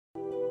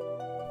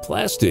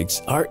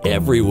Plastics are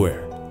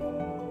everywhere.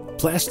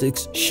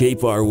 Plastics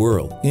shape our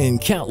world in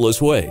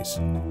countless ways.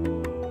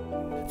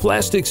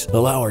 Plastics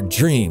allow our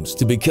dreams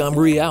to become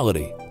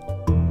reality.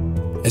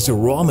 As a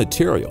raw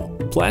material,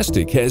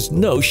 plastic has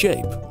no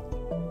shape.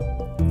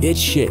 Its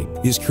shape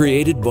is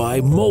created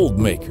by mold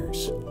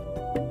makers,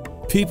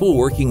 people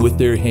working with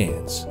their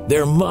hands,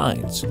 their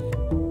minds,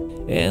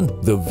 and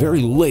the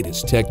very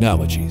latest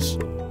technologies.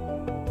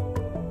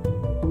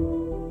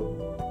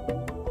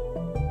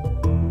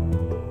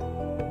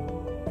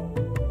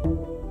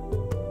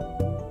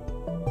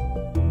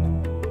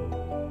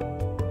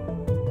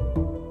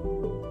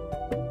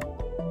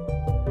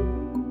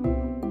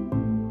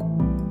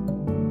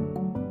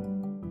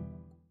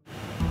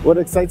 What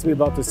excites me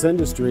about this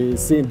industry is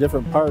seeing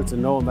different parts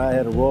and knowing that I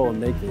had a role in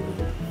making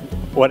them.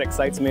 What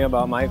excites me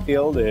about my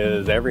field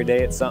is every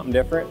day it's something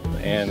different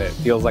and it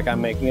feels like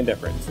I'm making a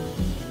difference.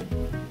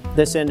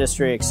 This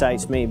industry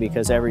excites me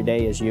because every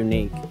day is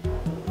unique.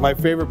 My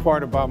favorite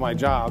part about my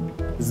job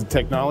is the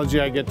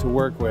technology I get to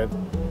work with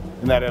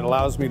and that it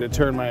allows me to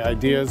turn my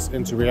ideas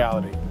into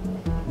reality.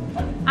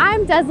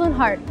 I'm Deslyn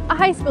Hart, a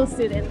high school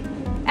student.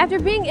 After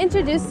being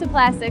introduced to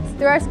plastics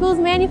through our school's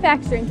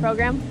manufacturing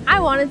program,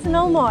 I wanted to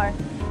know more.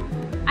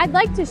 I'd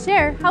like to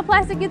share how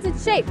plastic gets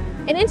its shape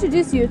and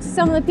introduce you to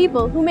some of the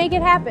people who make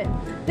it happen.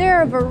 There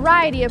are a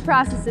variety of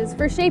processes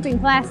for shaping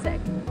plastic.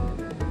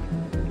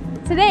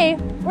 Today,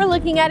 we're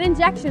looking at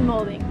injection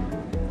molding.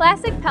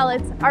 Plastic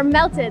pellets are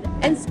melted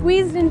and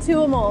squeezed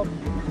into a mold.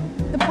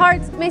 The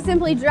parts may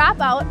simply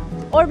drop out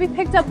or be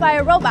picked up by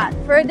a robot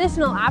for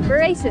additional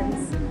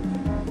operations.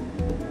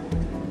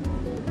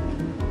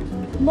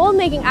 Mold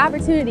making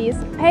opportunities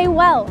pay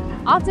well,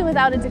 often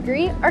without a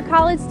degree or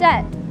college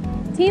debt.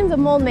 Teams of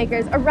mold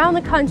makers around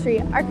the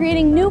country are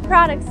creating new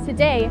products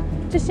today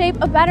to shape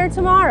a better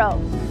tomorrow.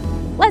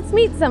 Let's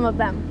meet some of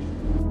them.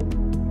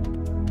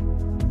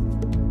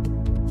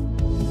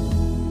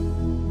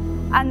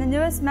 I'm the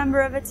newest member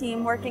of a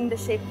team working to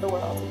shape the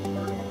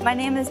world. My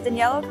name is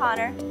Danielle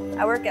O'Connor.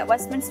 I work at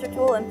Westminster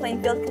Tool in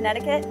Plainfield,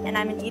 Connecticut, and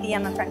I'm an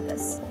EDM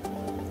apprentice.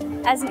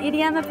 As an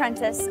EDM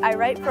apprentice, I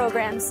write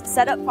programs,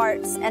 set up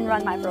parts, and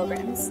run my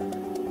programs.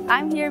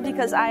 I'm here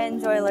because I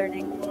enjoy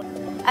learning.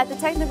 At the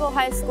technical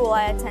high school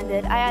I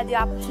attended, I had the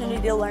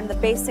opportunity to learn the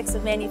basics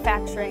of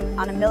manufacturing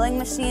on a milling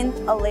machine,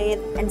 a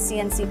lathe, and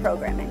CNC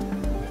programming.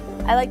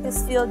 I like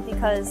this field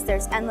because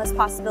there's endless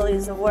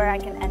possibilities of where I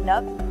can end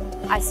up.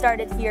 I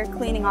started here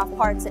cleaning off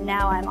parts and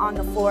now I'm on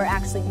the floor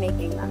actually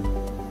making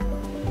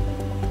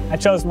them. I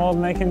chose mold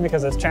making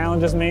because it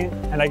challenges me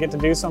and I get to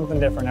do something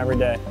different every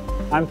day.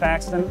 I'm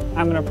Paxton.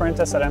 I'm an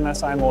apprentice at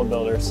MSI Mold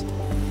Builders.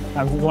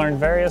 I've learned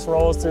various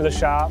roles through the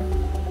shop,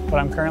 but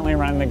I'm currently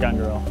running the gun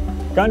drill.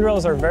 Gun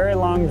drills are very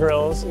long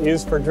drills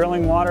used for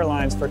drilling water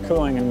lines for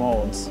cooling in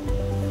molds.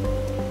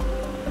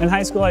 In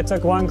high school, I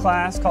took one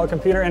class called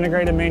Computer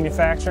Integrated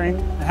Manufacturing.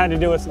 It had to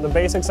do with the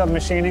basics of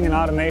machining and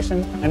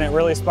automation, and it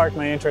really sparked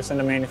my interest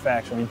into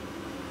manufacturing.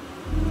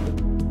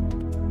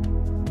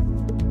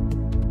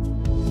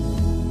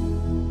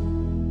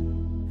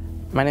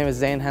 My name is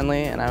Zane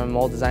Henley, and I'm a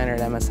mold designer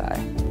at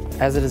MSI.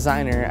 As a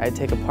designer, I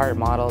take a part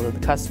model that the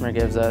customer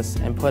gives us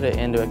and put it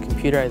into a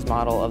computerized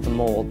model of the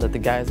mold that the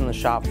guys on the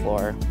shop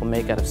floor will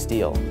make out of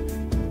steel.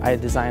 I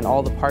design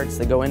all the parts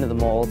that go into the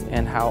mold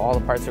and how all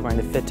the parts are going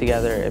to fit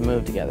together and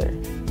move together.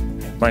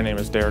 My name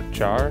is Derek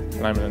Char,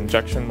 and I'm an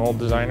injection mold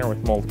designer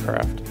with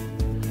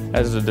Moldcraft.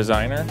 As a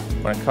designer,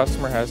 when a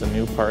customer has a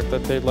new part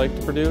that they'd like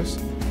to produce,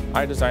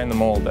 I design the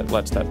mold that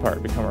lets that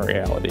part become a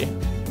reality.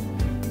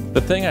 The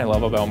thing I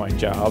love about my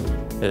job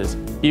is,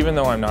 even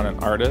though I'm not an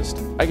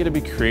artist, I get to be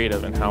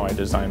creative in how I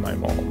design my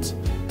molds.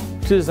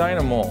 To design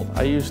a mold,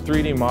 I use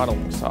 3D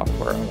modeling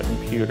software on the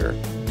computer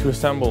to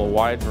assemble a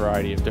wide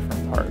variety of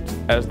different parts,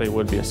 as they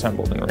would be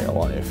assembled in real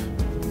life.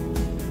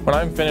 When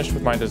I'm finished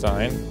with my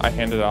design, I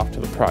hand it off to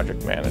the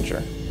project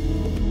manager.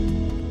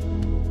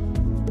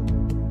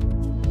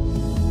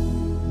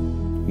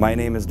 My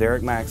name is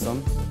Derek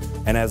Maxim,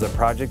 and as a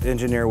project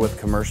engineer with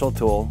Commercial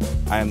Tool,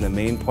 I am the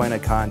main point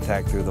of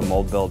contact through the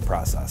mold build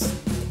process.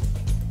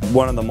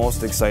 One of the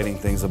most exciting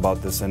things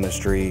about this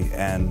industry,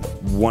 and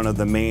one of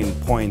the main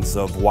points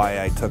of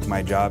why I took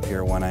my job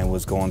here when I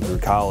was going through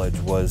college,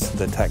 was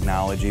the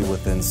technology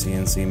within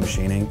CNC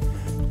machining.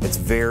 It's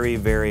very,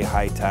 very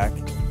high tech.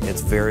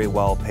 It's very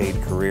well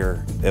paid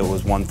career. It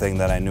was one thing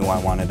that I knew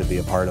I wanted to be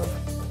a part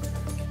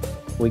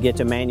of. We get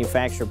to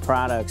manufacture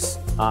products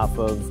off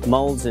of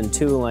molds and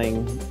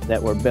tooling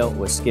that were built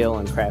with skill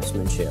and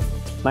craftsmanship.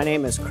 My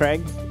name is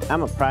Craig.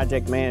 I'm a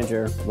project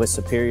manager with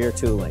Superior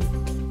Tooling.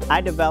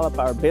 I develop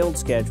our build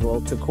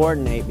schedule to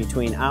coordinate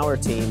between our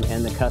team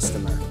and the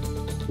customer.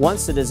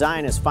 Once the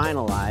design is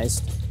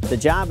finalized, the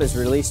job is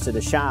released to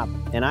the shop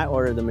and I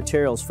order the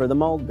materials for the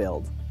mold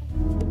build.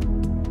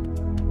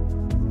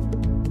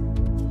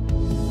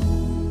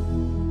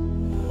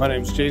 My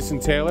name's Jason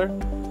Taylor.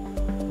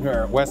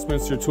 We're at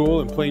Westminster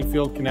Tool in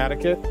Plainfield,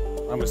 Connecticut.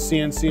 I'm a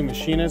CNC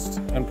machinist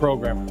and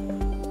programmer.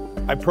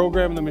 I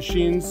program the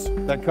machines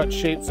that cut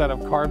shapes out of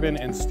carbon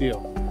and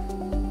steel.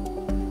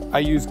 I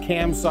use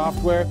CAM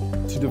software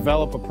to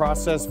develop a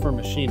process for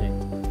machining.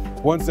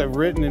 Once I've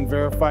written and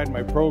verified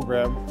my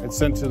program, it's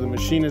sent to the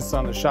machinists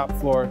on the shop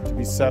floor to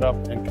be set up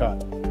and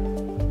cut.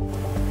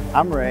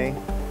 I'm Ray.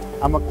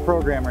 I'm a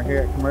programmer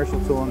here at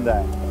Commercial Tool and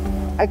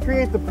Die. I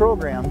create the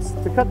programs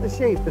to cut the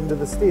shape into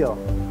the steel.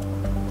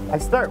 I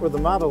start with a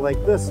model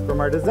like this from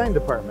our design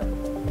department.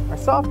 Our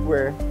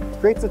software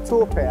creates a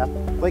tool path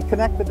like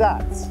connect the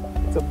dots.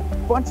 It's a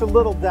bunch of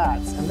little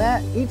dots,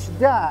 and each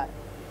dot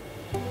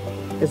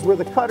is where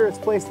the cutter is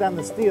placed on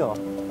the steel.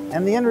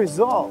 And the end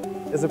result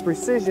is a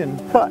precision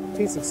cut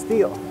piece of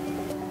steel.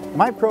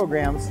 My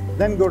programs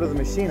then go to the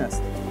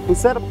machinist, who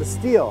set up the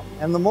steel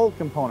and the mold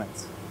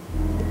components.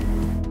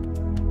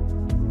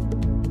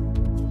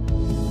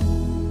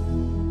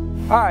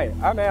 Hi,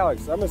 I'm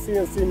Alex. I'm a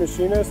CNC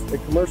machinist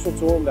at Commercial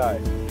Tool and Die.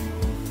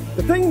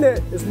 The thing that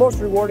is most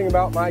rewarding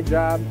about my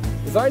job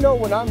is I know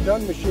when I'm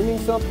done machining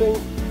something,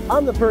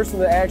 I'm the person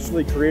that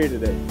actually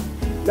created it.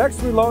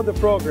 Next, we load the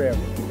program.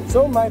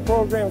 Some of my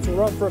programs will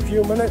run for a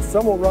few minutes,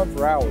 some will run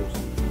for hours.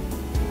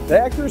 The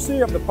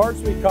accuracy of the parts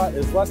we cut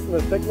is less than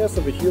the thickness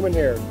of a human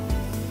hair.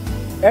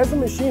 As a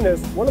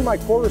machinist, one of my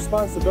core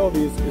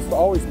responsibilities is to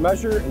always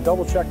measure and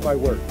double check my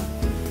work.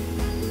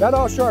 Not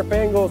all sharp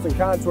angles and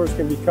contours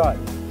can be cut.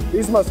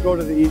 These must go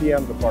to the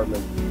EDM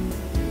department.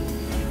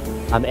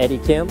 I'm Eddie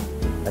Kim,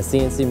 a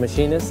CNC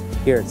machinist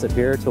here at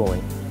Superior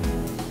Tooling.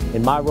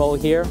 In my role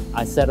here,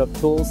 I set up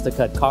tools to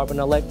cut carbon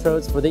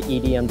electrodes for the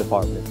EDM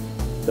department.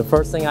 The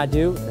first thing I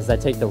do is I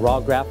take the raw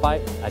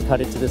graphite, I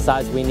cut it to the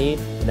size we need,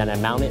 and then I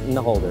mount it in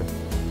the holder.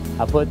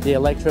 I put the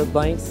electrode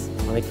blanks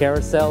on the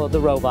carousel of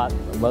the robot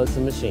that loads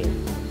the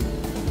machine.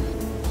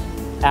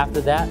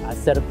 After that, I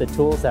set up the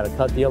tools that'll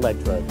cut the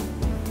electrode.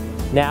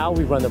 Now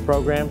we run the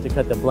program to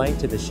cut the blank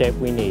to the shape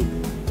we need.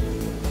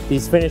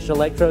 These finished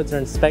electrodes are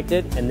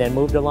inspected and then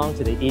moved along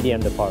to the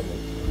EDM department.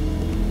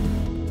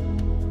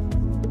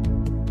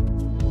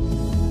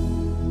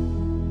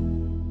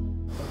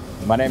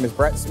 My name is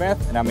Brett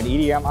Smith and I'm an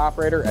EDM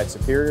operator at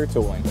Superior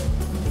Tooling.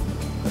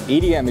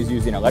 EDM is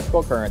using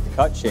electrical current to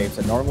cut shapes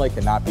that normally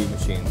cannot be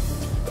machined.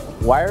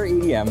 Wire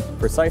EDM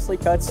precisely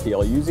cuts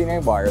steel using a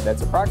wire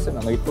that's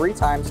approximately 3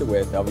 times the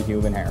width of a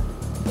human hair.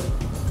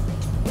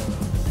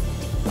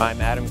 I'm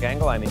Adam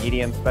Gangle. I'm an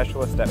EDM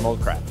specialist at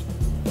MoldCraft.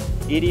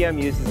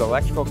 EDM uses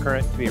electrical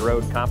current to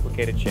erode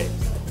complicated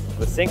shapes.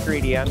 The sinker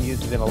EDM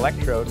uses an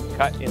electrode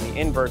cut in the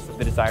inverse of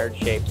the desired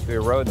shape to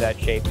erode that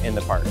shape in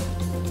the part.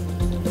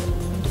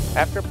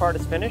 After a part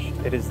is finished,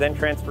 it is then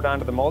transferred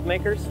onto the mold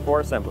makers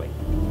for assembly.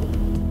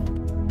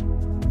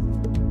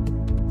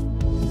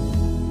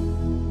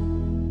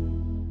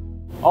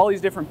 All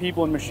these different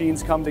people and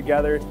machines come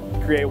together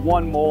to create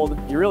one mold.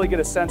 You really get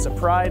a sense of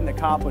pride and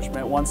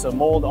accomplishment once a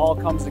mold all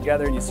comes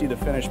together and you see the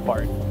finished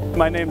part.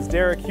 My name is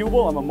Derek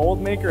Hubel. I'm a mold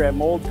maker at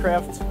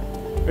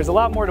MoldCraft. There's a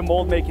lot more to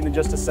mold making than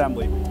just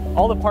assembly.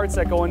 All the parts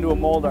that go into a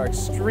mold are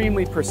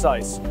extremely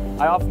precise.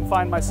 I often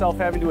find myself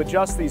having to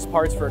adjust these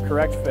parts for a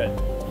correct fit.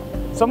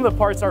 Some of the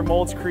parts our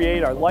molds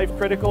create are life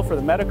critical for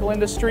the medical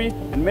industry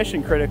and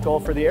mission critical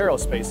for the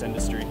aerospace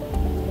industry.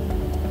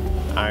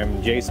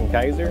 I'm Jason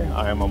Kaiser.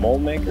 I am a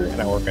mold maker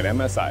and I work at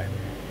MSI.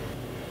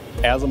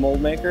 As a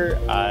mold maker,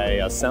 I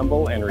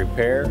assemble and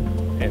repair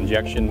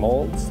injection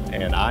molds,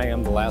 and I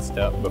am the last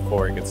step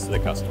before it gets to the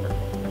customer.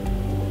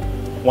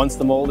 Once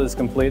the mold is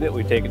completed,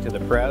 we take it to the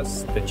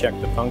press to check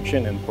the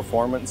function and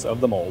performance of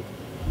the mold.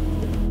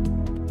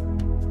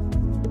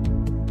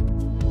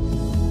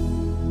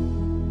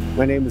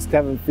 My name is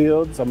Kevin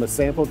Fields. I'm a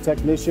sample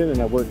technician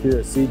and I work here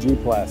at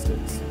CG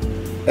Plastics.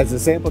 As a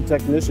sample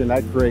technician,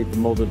 I create the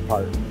molded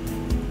part.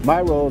 My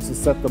role is to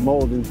set the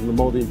mold into the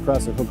molding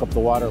press and hook up the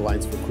water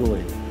lines for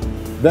cooling.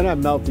 Then I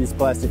melt these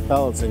plastic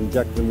pellets and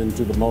inject them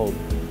into the mold.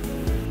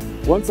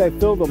 Once I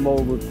fill the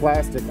mold with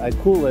plastic, I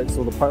cool it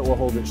so the part will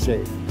hold its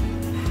shape.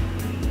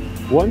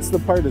 Once the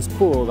part is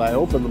cooled, I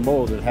open the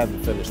mold and have the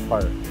finished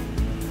part.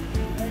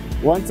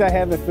 Once I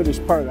have the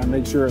finished part, I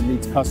make sure it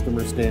meets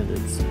customer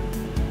standards.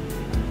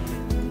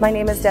 My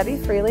name is Debbie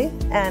Freely,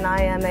 and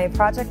I am a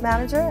project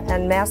manager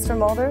and master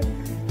molder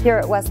here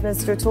at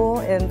Westminster Tool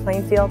in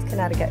Plainfield,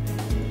 Connecticut.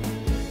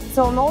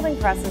 So a molding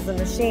press is a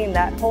machine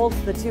that holds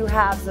the two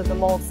halves of the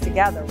molds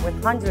together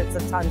with hundreds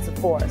of tons of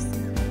force.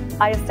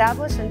 I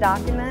establish and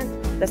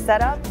document the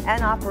setup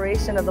and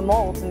operation of the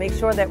mold to make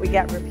sure that we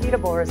get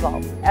repeatable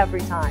results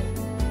every time.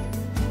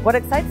 What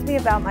excites me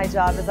about my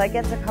job is I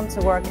get to come to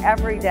work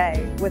every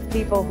day with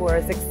people who are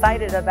as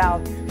excited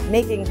about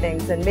making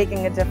things and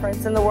making a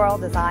difference in the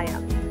world as I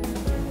am.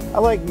 I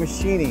like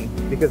machining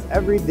because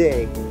every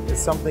day is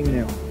something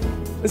new.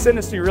 This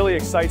industry really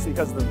excites me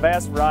because of the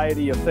vast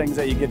variety of things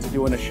that you get to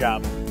do in a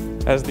shop.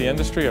 As the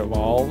industry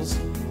evolves,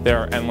 there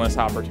are endless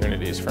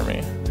opportunities for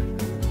me.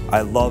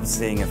 I love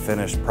seeing a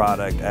finished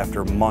product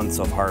after months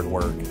of hard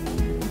work.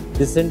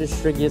 This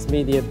industry gives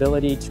me the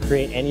ability to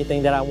create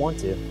anything that I want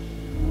to.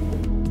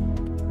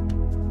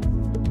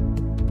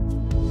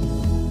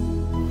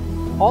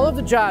 All of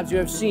the jobs you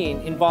have seen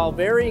involve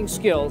varying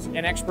skills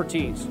and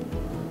expertise.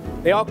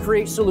 They all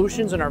create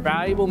solutions and are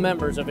valuable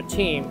members of a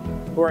team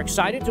who are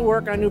excited to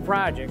work on new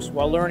projects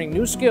while learning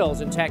new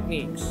skills and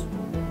techniques.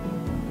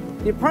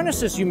 The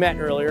Apprentices you met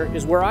earlier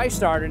is where I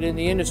started in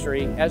the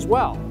industry as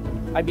well.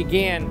 I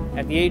began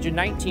at the age of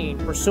 19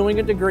 pursuing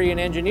a degree in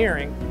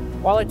engineering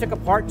while I took a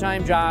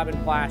part-time job in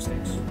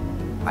plastics.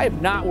 I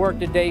have not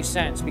worked a day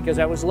since because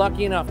I was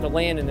lucky enough to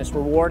land in this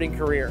rewarding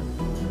career.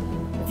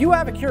 If you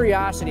have a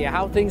curiosity of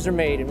how things are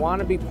made and want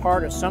to be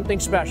part of something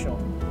special,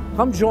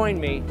 come join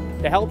me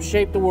to help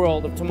shape the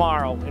world of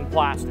tomorrow in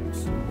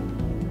plastics.